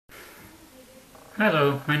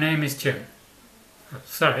Hello, my name is Jim. Oh,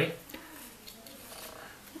 sorry.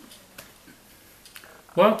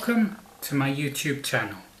 Welcome to my YouTube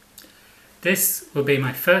channel. This will be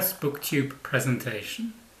my first Booktube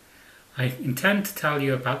presentation. I intend to tell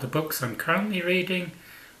you about the books I'm currently reading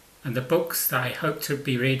and the books that I hope to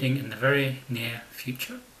be reading in the very near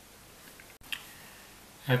future.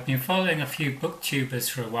 I've been following a few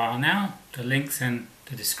booktubers for a while now. The link's in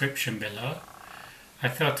the description below. I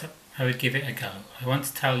thought I would give it a go. I want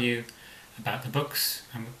to tell you about the books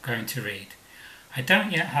I'm going to read. I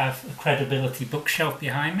don't yet have a credibility bookshelf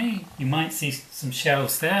behind me. You might see some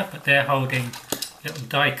shelves there, but they're holding little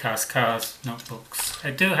die-cast cars, not books.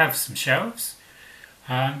 I do have some shelves.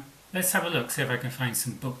 Let's have a look, see if I can find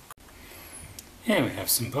some books. Here we have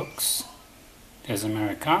some books. There's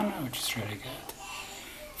Americana, which is really good.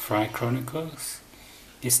 Fry Chronicles,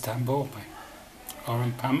 Istanbul by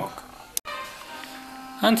Orhan Pamuk.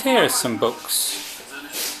 And here are some books.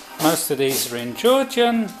 Most of these are in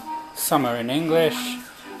Georgian, some are in English,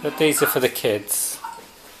 but these are for the kids.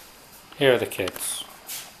 Here are the kids.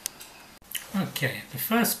 Okay, the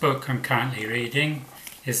first book I'm currently reading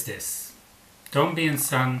is this, Dombey and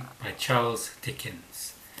Son by Charles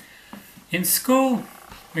Dickens. In school,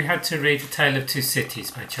 we had to read A Tale of Two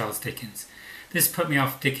Cities by Charles Dickens. This put me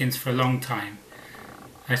off Dickens for a long time.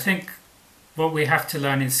 I think what we have to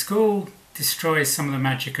learn in school destroys some of the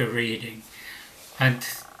magic of reading. And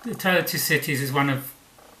A Tale of Two Cities is one of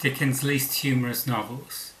Dickens' least humorous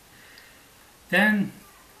novels. Then,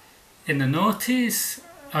 in the noughties,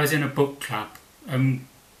 I was in a book club.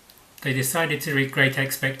 They decided to read Great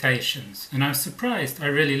Expectations, and I was surprised. I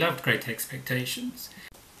really loved Great Expectations.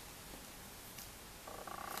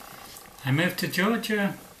 I moved to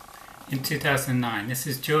Georgia in 2009. This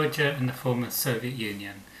is Georgia in the former Soviet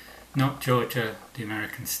Union, not Georgia, the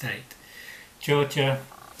American state. Georgia,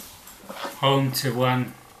 home to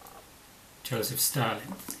one Joseph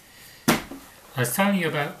Stalin. I was telling you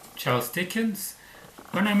about Charles Dickens.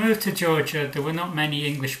 When I moved to Georgia, there were not many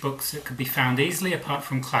English books that could be found easily apart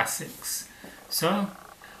from classics. So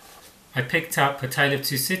I picked up A Tale of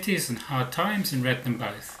Two Cities and Hard Times and read them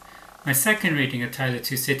both. My second reading, A Tale of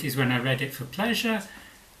Two Cities, when I read it for pleasure,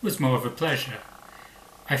 was more of a pleasure.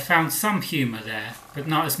 I found some humour there, but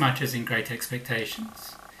not as much as in Great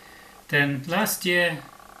Expectations. Then last year,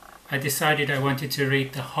 I decided I wanted to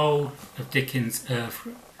read the whole of Dickens'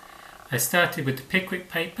 oeuvre. I started with the Pickwick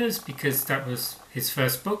Papers because that was his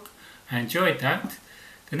first book. I enjoyed that.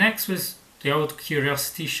 The next was The Old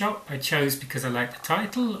Curiosity Shop. I chose because I liked the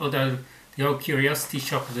title, although The Old Curiosity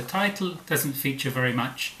Shop as a title doesn't feature very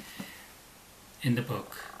much in the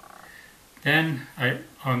book. Then,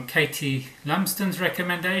 on Katie Lumsden's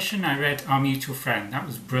recommendation, I read Our Mutual Friend. That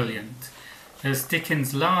was brilliant. It was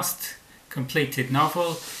Dickens' last completed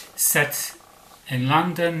novel, set in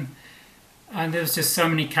London, and there was just so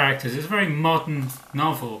many characters. It was a very modern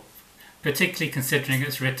novel, particularly considering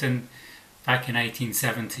it's written back in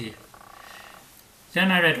 1870. Then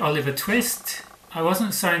I read Oliver Twist. I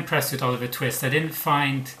wasn't so impressed with Oliver Twist. I didn't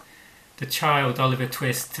find the child Oliver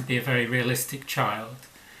Twist to be a very realistic child.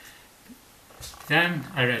 Then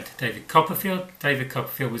I read David Copperfield. David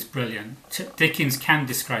Copperfield was brilliant. Dickens can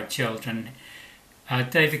describe children.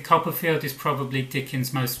 David Copperfield is probably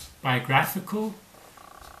Dickens' most autobiographical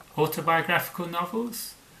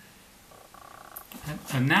novels.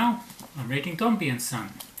 And now I'm reading Dombey and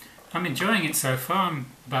Son. I'm enjoying it so far. I'm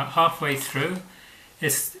about halfway through.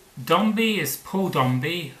 Dombey is Paul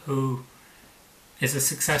Dombey, who is a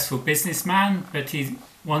successful businessman, but he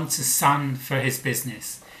wants a son for his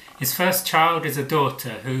business. His first child is a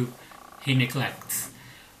daughter who he neglects.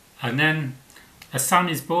 And then a son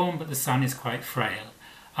is born, but the son is quite frail.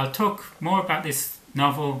 I'll talk more about this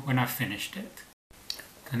novel when I've finished it.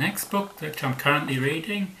 The next book that I'm currently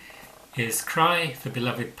reading is Cry for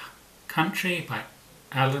Beloved Country by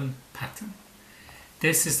Alan Paton.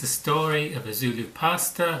 This is the story of a Zulu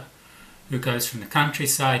pastor who goes from the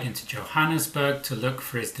countryside into Johannesburg to look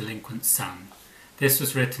for his delinquent son. This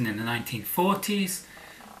was written in the 1940s.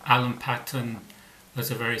 Alan Paton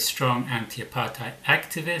was a very strong anti-apartheid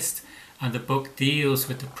activist, and the book deals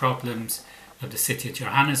with the problems of the city of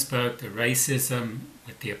Johannesburg, the racism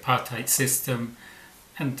with the apartheid system,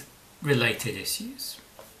 and related issues.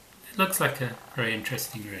 It looks like a very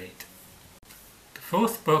interesting read. The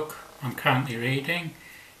fourth book I'm currently reading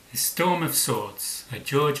is Storm of Swords by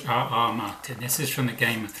George R.R. Martin. This is from the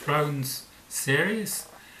Game of Thrones series.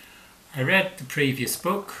 I read the previous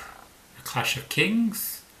book, A Clash of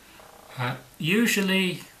Kings.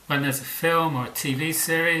 Usually when there's a film or a TV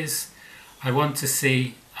series, I want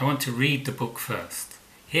to read the book first.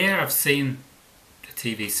 Here I've seen the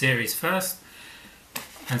TV series first,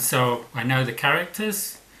 and so I know the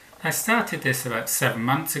characters. I started this about 7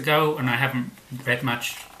 months ago and I haven't read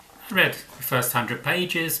much. I read the first 100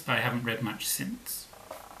 pages, but I haven't read much since.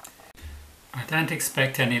 I don't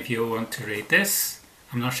expect any of you will want to read this.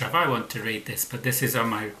 I'm not sure if I want to read this, but this is on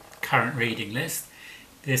my current reading list.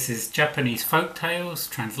 This is Japanese folk tales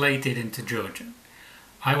translated into Georgian.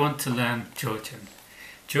 I want to learn Georgian.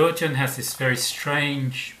 Georgian has this very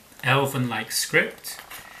strange elven-like script.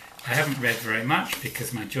 I haven't read very much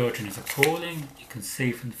because my Georgian is appalling. You can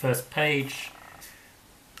see from the first page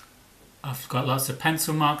I've got lots of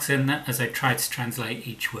pencil marks in there as I try to translate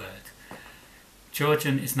each word.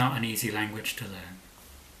 Georgian is not an easy language to learn.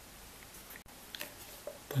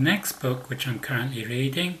 The next book which I'm currently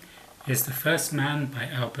reading is The First Man by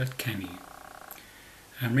Albert Camus.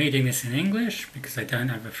 I'm reading this in English because I don't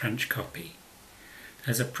have a French copy.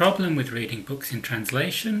 There's a problem with reading books in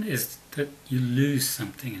translation is that you lose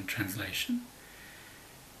something in translation.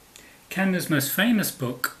 Camus' most famous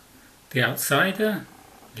book, The Outsider,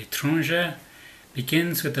 L'étranger,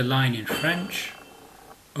 begins with the line in French,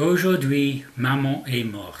 Aujourd'hui, maman est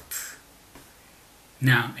morte.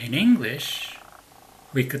 Now, in English,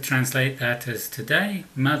 we could translate that as today,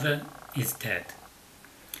 mother is dead.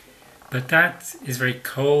 But that is very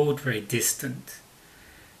cold, very distant.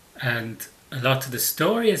 And a lot of the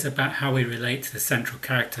story is about how we relate to the central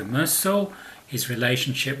character Meursault, his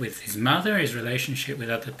relationship with his mother, his relationship with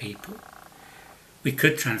other people. We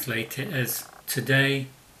could translate it as today,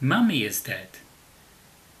 mummy is dead.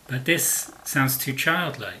 But this sounds too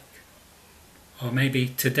childlike. Or maybe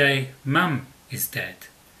today, mum is dead.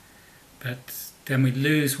 But then we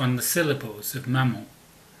lose one of the syllables of maman.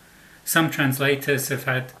 Some translators have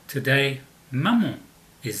had today, maman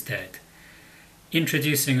is dead.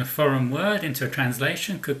 Introducing a foreign word into a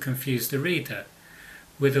translation could confuse the reader.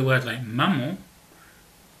 With a word like maman,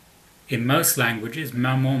 in most languages,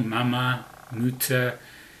 maman, mama, mutter,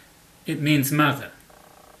 it means mother.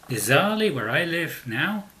 Bizarrely, where I live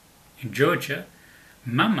now, in Georgia,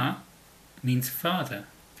 mama means father.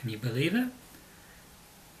 Can you believe it?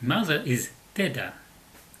 Mother is deda.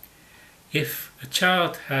 If a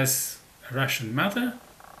child has a Russian mother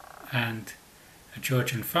and a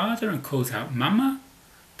Georgian father and calls out mama,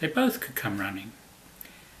 they both could come running.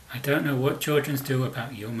 I don't know what Georgians do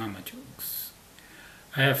about your mama jokes.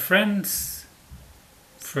 I have friends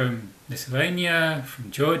from Lithuania, from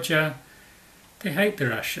Georgia. They hate the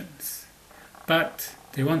Russians, but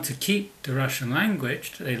they want to keep the Russian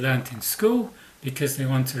language that they learnt in school because they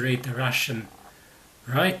want to read the Russian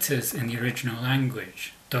writers in the original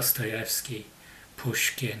language. Dostoevsky,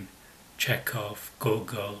 Pushkin, Chekhov,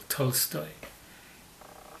 Gogol, Tolstoy.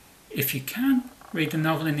 If you can read the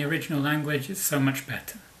novel in the original language, it's so much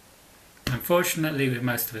better. Unfortunately, with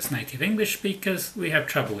most of us native English speakers, we have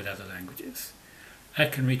trouble with other languages. I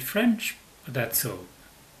can read French, but that's all.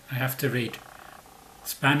 I have to read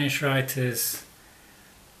Spanish writers,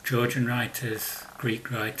 Georgian writers, Greek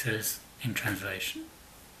writers in translation.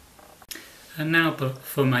 And now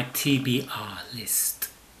for my TBR list.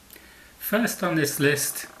 First on this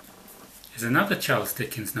list is another Charles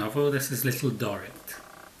Dickens novel. This is Little Dorrit.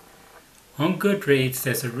 On Goodreads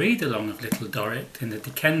there's a read-along of Little Dorrit in the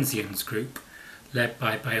Dickensians group led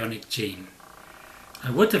by Bionic Jean. I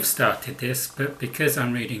would have started this, but because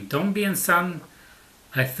I'm reading Dombey and Son,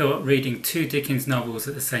 I thought reading two Dickens novels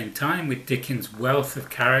at the same time with Dickens' wealth of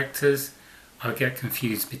characters, I'll get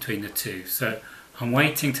confused between the two. So I'm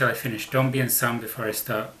waiting till I finish Dombey and Son before I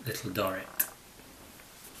start Little Dorrit.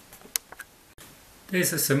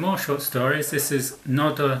 These are some more short stories. This is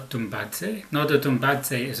Nodar Dumbadze. Nodar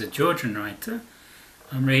Dumbadze is a Georgian writer.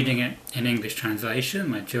 I'm reading it in English translation.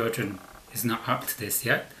 My Georgian is not up to this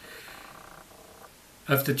yet.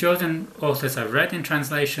 Of the Georgian authors I've read in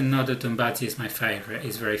translation, Nodar Dumbadze is my favourite.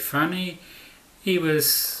 He's very funny. He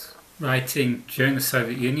was writing during the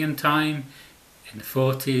Soviet Union time, in the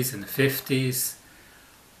 40s and the 50s.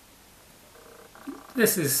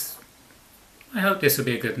 I hope this will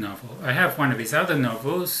be a good novel. I have one of his other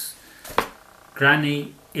novels,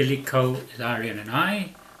 Granny, Illiko, Ilarion and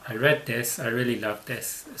I read this, I really loved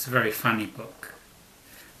this. It's a very funny book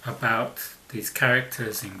about these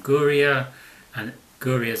characters in Guria, and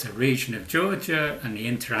Guria is a region of Georgia, and the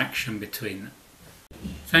interaction between them.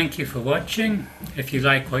 Thank you for watching. If you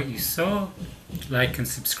like what you saw, like and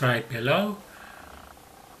subscribe below.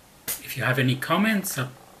 If you have any comments, I'd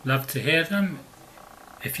love to hear them.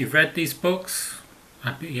 If you've read these books,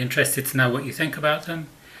 I'd be interested to know what you think about them.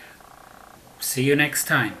 See you next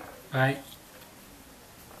time. Bye.